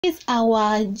Is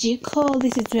our jiko.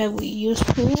 This is where we used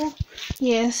to,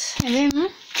 yes. And then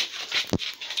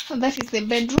that is the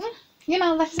bedroom.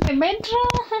 That is the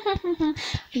bedroom.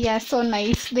 Yeah, so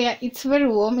nice there. It's very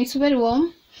warm.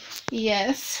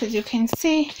 Yes, as you can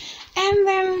see. And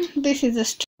then this is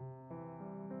the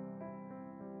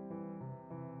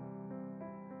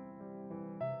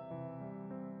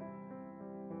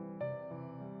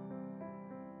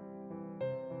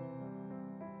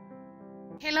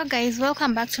Hello guys,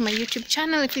 welcome back to my YouTube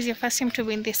channel. If it's your first time to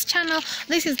be in this channel,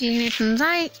 this is Linet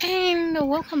Nzai, and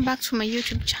welcome back to my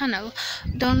YouTube channel.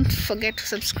 Don't forget to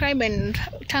subscribe and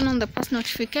turn on the post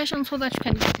notification so that you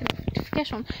can get a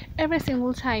notification every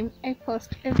single time I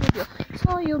post a video.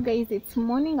 So you guys, it's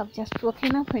morning. I've just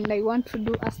woken up and I want to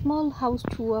do a small house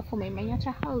tour for my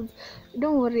MANYATTA house.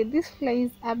 Don't worry, these flies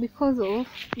are because of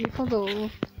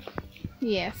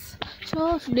yes.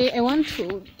 So today I want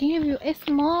to give you a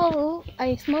small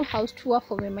house tour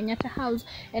for my MANYATTA house.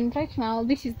 And right now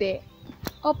this is the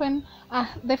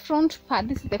the front part.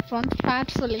 This is the front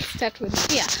part. So let's start with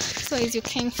here. So as you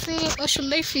can see, or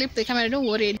should I flip the camera? Don't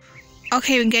worry.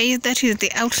 Okay guys, that is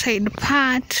the outside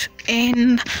part,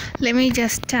 and let me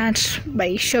just start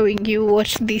by showing you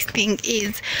what this thing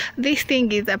is. This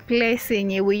thing is a place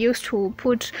yenye we used to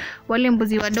put wale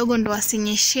mbuzi wadogo ndo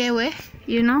wasinyeshewe,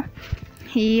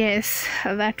 yes,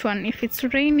 that one if it's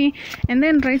rainy. And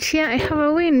then right here I have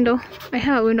a window.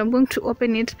 I'm going to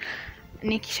open it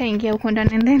nikisha ingia huko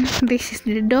ndani. And then this is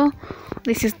the door.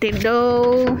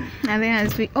 And then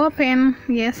as we open,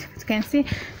 yes, you can see,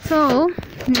 so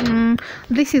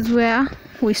this is where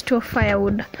we store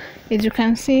firewood. As you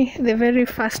can see, the very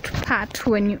first part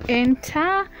when you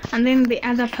enter, and then the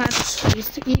other part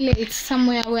is it's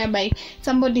somewhere whereby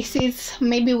somebody sits,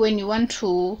 maybe when you want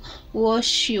to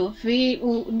wash your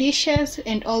dishes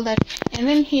and all that. And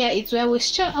then here is where we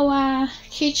store our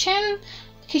kitchen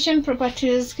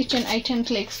properties, kitchen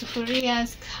items like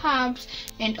sufurias, cups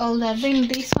and all that. Then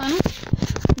this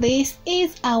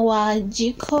is our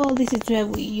jiko. This is where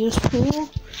we used to,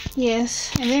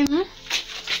 yes. And then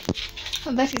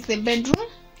that is the bedroom.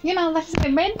 That is the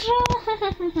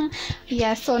bedroom.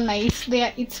 Yeah, so nice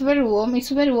there. It's very warm.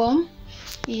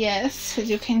 Yes, as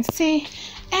you can see.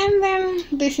 And then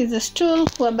this is a stool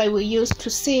whereby we used to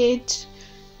sit.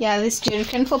 Yeah, this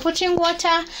jerrycan for putting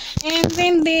water. And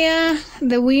then there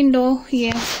the window,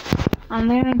 yes. And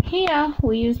then here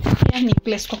we used any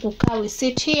place kwa kukaa, we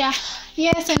sit here.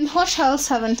 Yes, and what else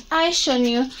haven't I shown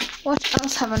you?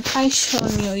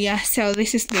 Yeah, so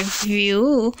this is the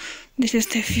view.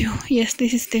 Yes,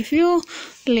 this is the view,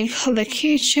 like the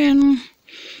kitchen,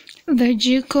 the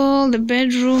jiko, the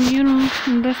bedroom,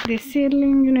 and that's the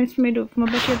ceiling, it's made of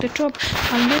mabati at the top.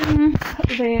 And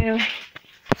then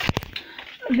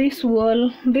this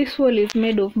wall is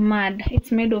made of mud.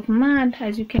 It's made of mud,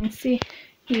 as you can see.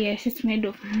 Yes, it's made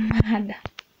of mud.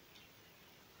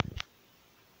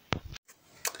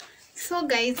 So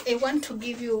guys, I want to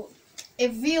give you a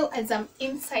view as I'm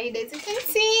inside. As you can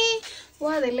see,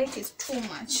 the light is too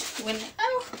much. When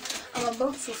I'm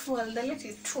about to fall, the light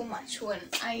is too much when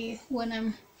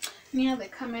I'm near the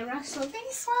camera. So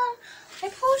this one I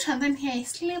put, and then here I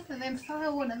sleep, and then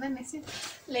firewood, and then I sit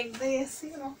like this,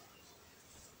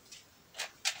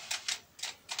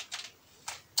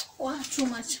 Wow, too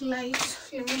much light.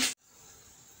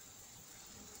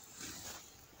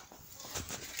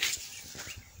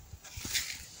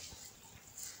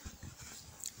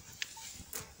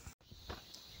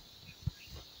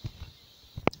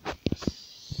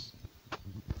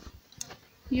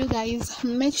 You guys,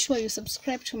 make sure you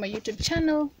subscribe to my YouTube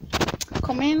channel,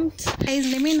 comment guys,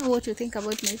 let me know what you think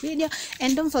about my video,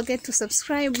 and don't forget to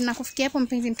subscribe. Na kufikia hapo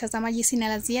mpenzi mtazamaji, sina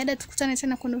la ziada. Tukutane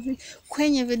tena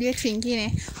kwenye video yetu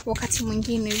nyingine wakati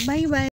mwingine. Bye bye.